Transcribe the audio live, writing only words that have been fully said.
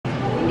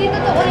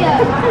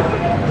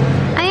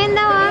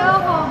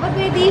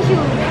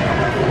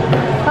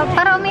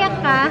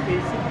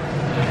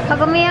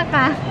Pag umiyak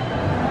ka.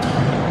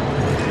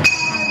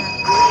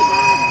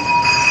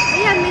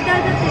 Ayan, may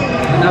dadating.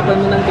 Hanapan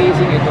mo ng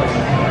casing ito.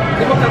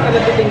 Di ba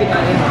kakalapitin kita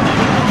eh?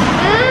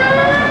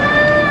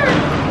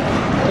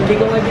 Hindi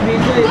ko nga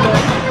bibidyo ito.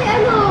 Ay,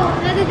 ano?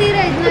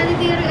 Nadidirect.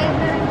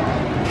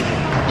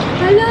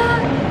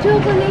 Hala,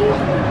 chocolate.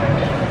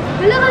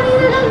 Hala,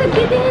 kanina lang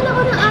nagtitingin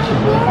ako ng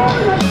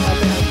iPhone.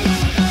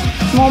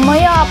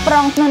 Mamaya,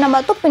 prank na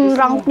naman to.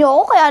 Pinrank nyo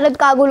ako, kaya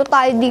nagkagulo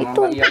tayo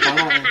dito. Maiyak ka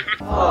nga.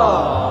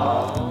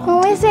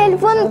 May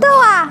cellphone to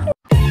ah.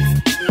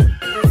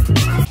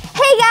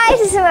 Hey guys,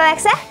 this is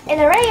Alexa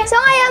and Aurea. So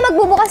ngayon,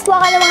 magbubukas po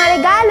ako ng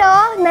mga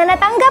regalo na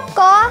natanggap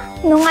ko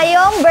nung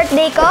ngayong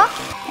birthday ko.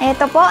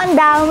 Ito po, ang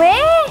dami.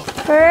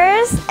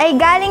 First, ay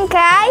galing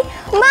kay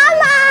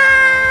Mama!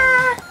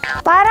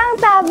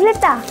 Parang tablet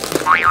ah.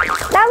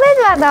 Tablet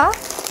ba to?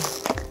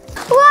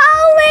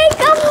 Wow,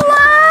 makeup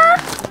ma!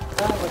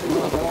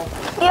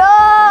 Yo!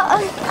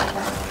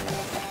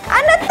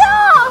 Ano to?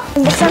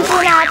 Buksan po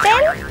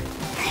natin.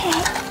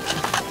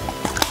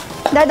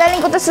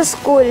 Dadalhin ko to sa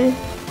school.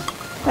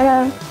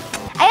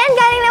 Ayan,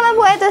 galing naman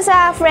po ito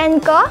sa friend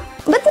ko.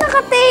 Ba't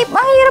naka-tape?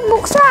 Ang hirap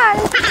buksan.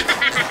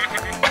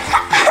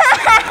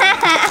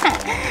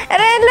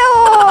 Relo!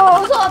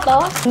 Gusto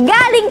to?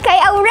 Galing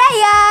kay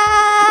Aurea!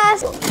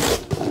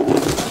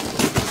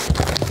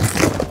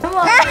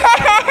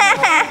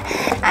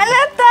 Ano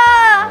to?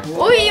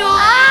 Uy,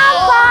 yun!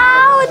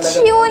 Pouch!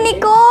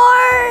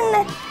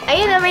 Unicorn!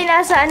 Ayun na, may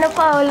nasa ano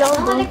pa,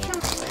 logo.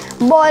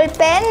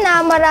 Ballpen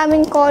na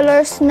maraming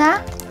colors na.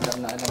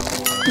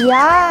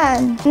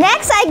 Yan.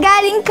 Next ay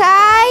galing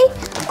kay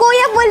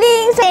Kuya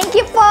Buling. Thank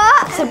you po.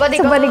 Sa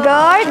bodyguard. Sa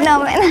bodyguard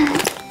naman.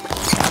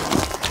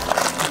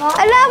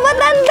 Alam mo,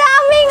 ang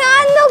daming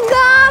ano,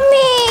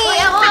 gamit.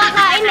 Uy, ako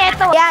kakain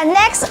neto. Yan.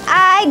 Next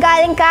ay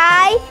galing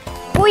kay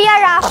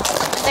Kuya Raf.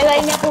 Tagal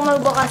niya po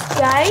magbukas,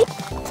 guys.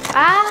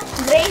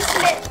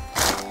 Bracelet.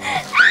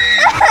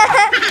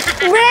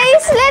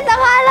 Bracelet!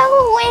 Akala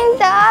ko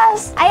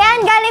kwintas.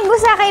 Ayan, galing po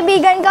sa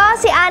kaibigan ko,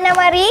 si Ana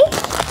Marie.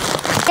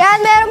 Yan,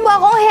 meron po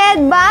akong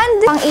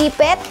headband. Pang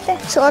ipit.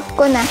 Suot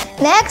ko na.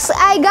 Next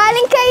ay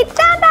galing kay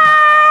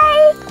Tatay!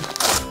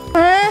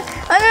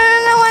 Ano na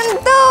naman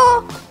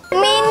to?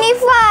 Mini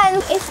fan.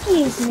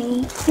 Excuse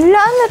me. Wala,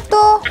 ano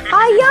to?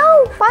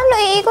 Ayaw! Paano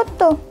iikot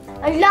to?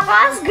 Ang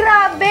lakas!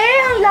 Grabe!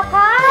 Ang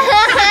lakas!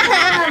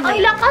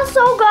 Ang lakas,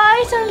 so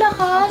guys! Ang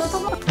lakas!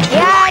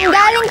 Yan,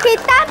 galing kay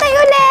Tatay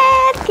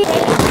ulit!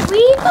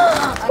 Sweet!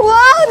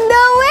 Wow,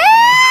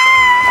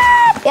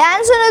 dawit! Yan,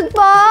 sunod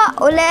po.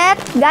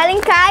 Ulit. Galing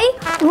kay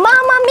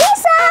Mama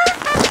Misa!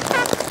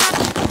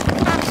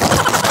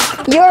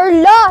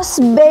 You're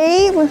lost,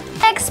 babe!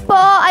 Next po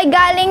ay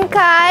galing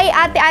kay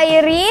Ate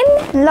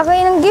Irene. Ang laki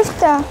ng gift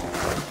ah.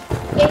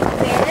 Cake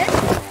pen.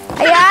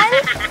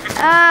 Ayan.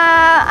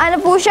 Ano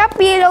po siya?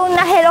 Pillow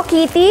na Hello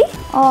Kitty.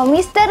 Oh,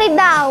 mystery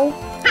daw.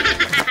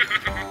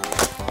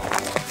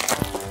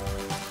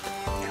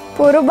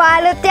 Puro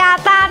balot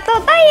yata ito,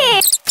 tay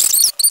eh.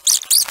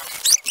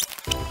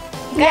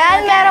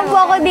 Yan, meron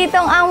po ako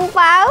ditong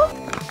ampaw.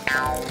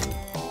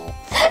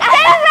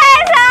 10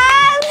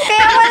 pesos!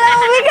 Kaya wala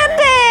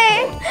mabigat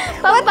eh.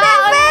 What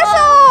 10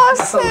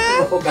 pesos?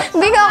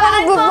 Hindi ka ako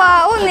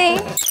nagbabaon eh.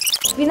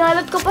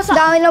 Binalot ko pa sa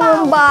Dami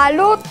namang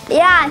balot.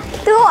 Yan,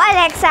 to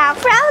Alexa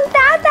from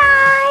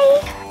Tatay.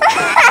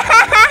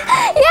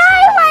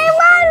 Yay,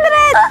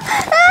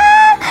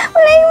 500!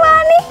 Wala yung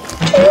money.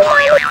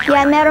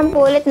 Yan, meron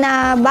po ulit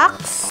na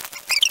box.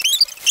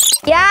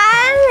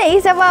 Yan,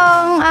 isa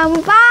pang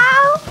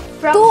ampaw.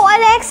 To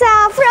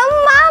Alexa from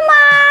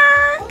Mama.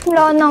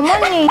 Wala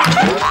naman eh.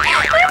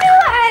 Ano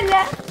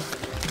wala?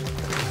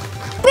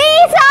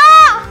 Piso!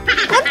 1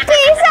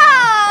 piso!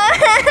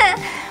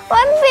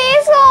 1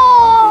 piso!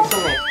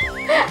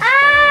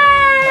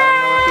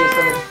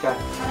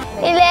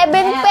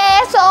 11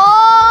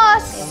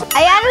 pesos!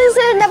 Ayan,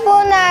 susunod na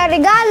po na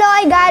regalo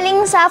ay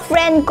galing sa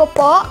friend ko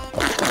po.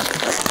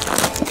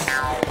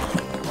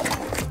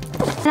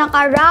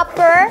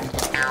 Naka-wrapper.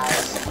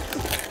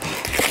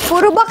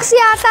 Puro box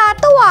yata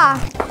ito ah.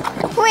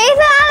 May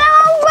isa na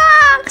namang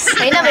box!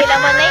 Ay na, may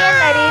laman na yan.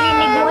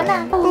 Naririnig mo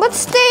na. But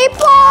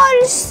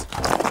staples!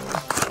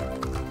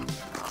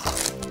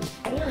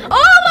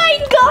 Oh my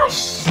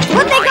gosh!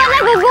 Ba't ikaw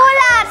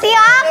nagugulat? Yung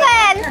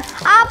akin!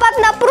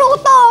 4 na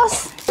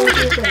prutos!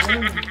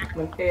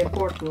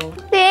 Mag-effort, no?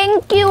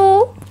 Thank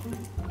you!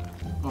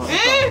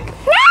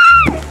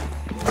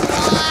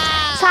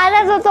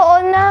 Sana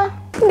totoo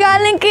na.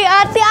 Galing kay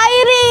Ate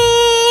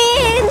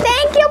Irene!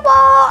 Thank you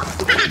po!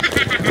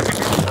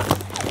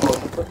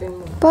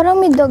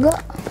 Parang may daga.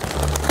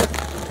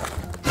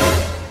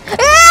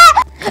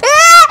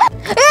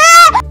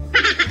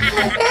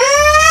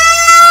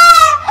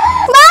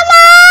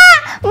 Mama!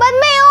 Ba't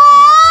may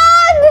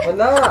on?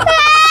 Wala!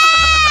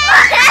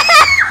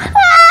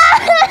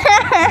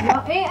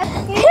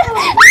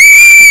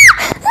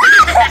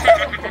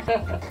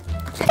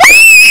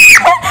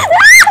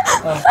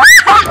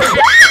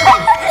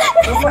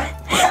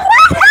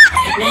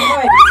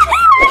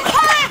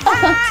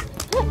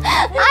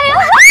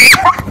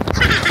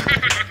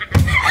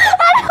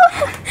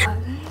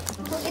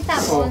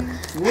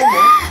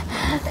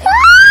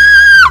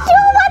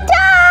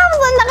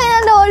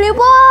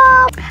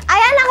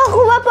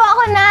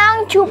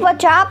 chupa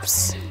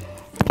chops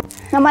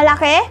na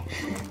malaki.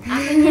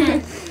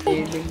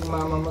 Ibig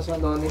mama mo sa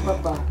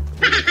lollipop ah.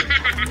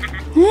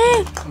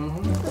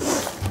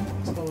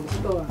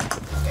 Gusto ah.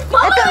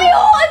 Mama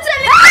yun!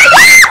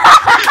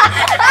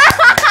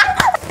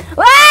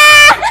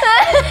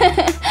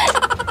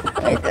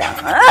 Wait lang.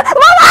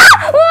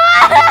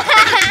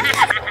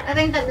 Ito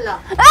yung tatlo.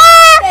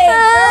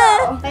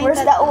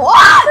 Where's the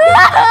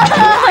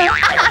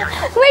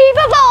May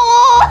iba pa ako!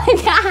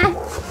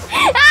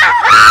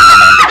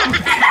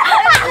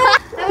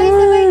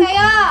 Sabay-sabay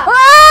kayo!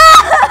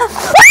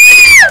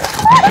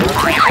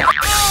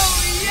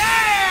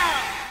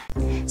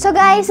 So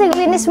guys,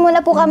 naglinis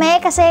muna po kami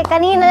kasi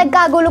kanina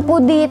nagkagulo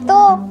po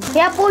dito.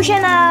 Kaya po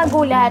siya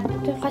nagulat.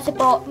 Kasi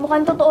po,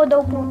 mukhang totoo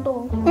daw po to.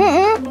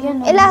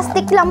 Yan, oh.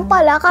 Elastic lang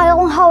pala, kaya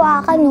kong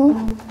hawakan, no?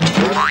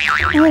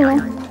 Ano?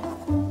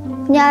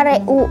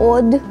 Kunyari,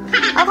 uod.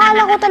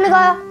 Akala ko talaga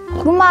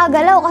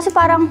gumagalaw kasi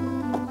parang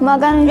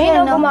gumaganon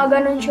siya, Ayun, no?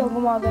 gumaganon siya,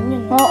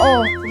 gumaganon. Oo.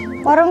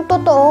 Parang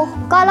totoo.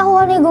 Kala ko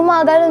ano yung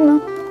gumagalaw, no?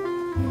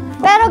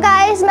 Pero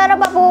guys, meron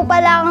pa po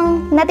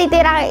palang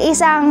natitirang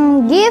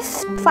isang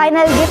gift.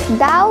 Final gift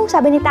daw,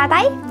 sabi ni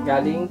tatay.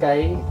 Galing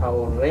kay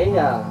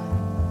Aurea.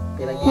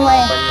 Pinag-iwapan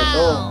niya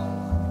to.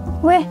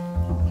 Weh,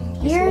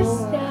 Here's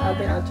Kiss mo,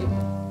 Ate Achi.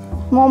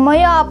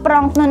 mamaya,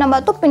 prank na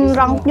naman to.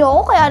 Pinrank niyo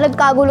ako, kaya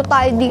nagkagulo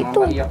tayo dito.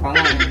 Nakaiyak ka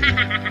nga.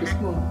 Kiss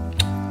mo.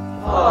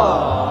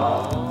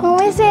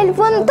 May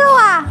cellphone to,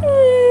 ah.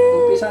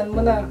 Umpisan mo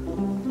na.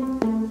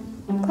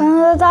 Parang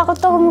natatakot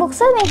akong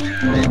buksan, eh.